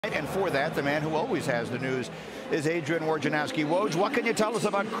And for that, the man who always has the news is Adrian Wojnarowski. Woj, what can you tell us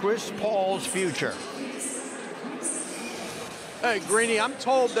about Chris Paul's future? Hey, Greeny, I'm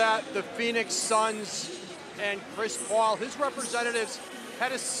told that the Phoenix Suns and Chris Paul, his representatives,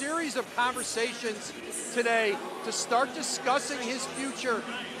 had a series of conversations today to start discussing his future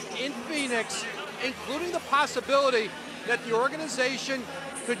in Phoenix, including the possibility that the organization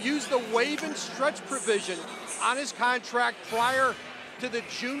could use the waive and stretch provision on his contract prior to the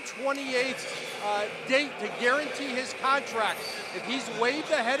June 28th date to guarantee his contract. If he's waived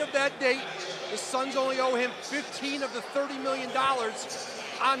ahead of that date, the Suns only owe him $15 of the $30 million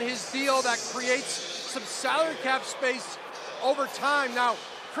on his deal. That creates some salary cap space over time. Now,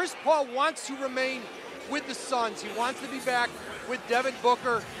 Chris Paul wants to remain with the Suns. He wants to be back with Devin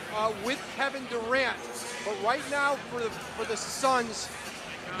Booker, with Kevin Durant. But right now, for the Suns,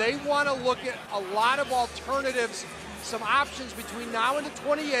 they want to look at a lot of alternatives, some options between now and the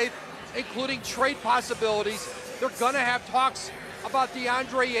 28th, including trade possibilities. They're going to have talks about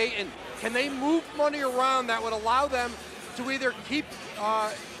DeAndre Ayton. Can they move money around that would allow them to either keep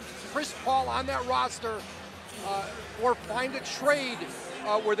Chris Paul on that roster or find a trade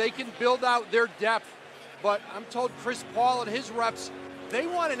where they can build out their depth? But I'm told Chris Paul and his reps, they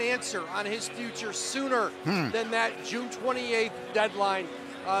want an answer on his future sooner than that June 28th deadline.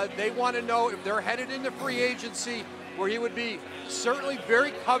 They want to know if they're headed into free agency, where he would be certainly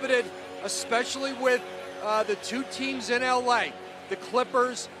very coveted, especially with the two teams in LA, the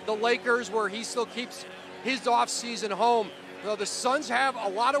Clippers, the Lakers, where he still keeps his offseason home. So the Suns have a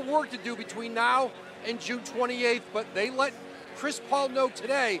lot of work to do between now and June 28th, but they let Chris Paul know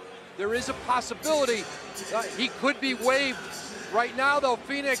today there is a possibility he could be waived. Right now, though,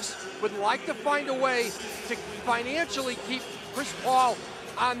 Phoenix would like to find a way to financially keep Chris Paul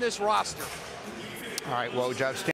on this roster. All right, Woj, outstanding.